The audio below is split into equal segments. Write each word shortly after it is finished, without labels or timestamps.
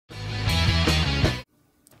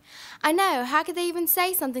I know. How could they even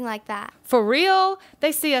say something like that? For real?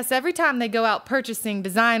 They see us every time they go out purchasing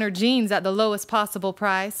designer jeans at the lowest possible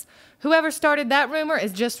price. Whoever started that rumor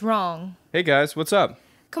is just wrong. Hey guys, what's up?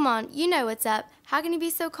 Come on, you know what's up. How can you be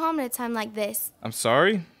so calm at a time like this? I'm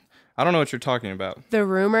sorry? I don't know what you're talking about. The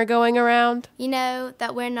rumor going around? You know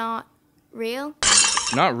that we're not real?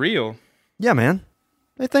 Not real? Yeah, man.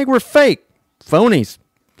 They think we're fake. Phonies.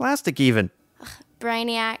 Plastic even.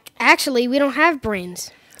 Brainiac. Actually, we don't have brains.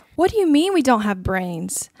 What do you mean we don't have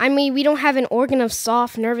brains? I mean, we don't have an organ of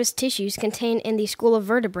soft nervous tissues contained in the school of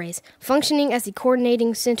vertebrae, functioning as the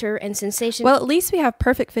coordinating center and sensation. Well, at least we have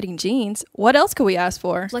perfect fitting genes. What else could we ask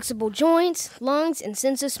for? Flexible joints, lungs, and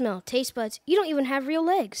sense of smell, taste buds. You don't even have real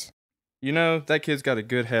legs. You know, that kid's got a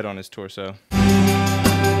good head on his torso.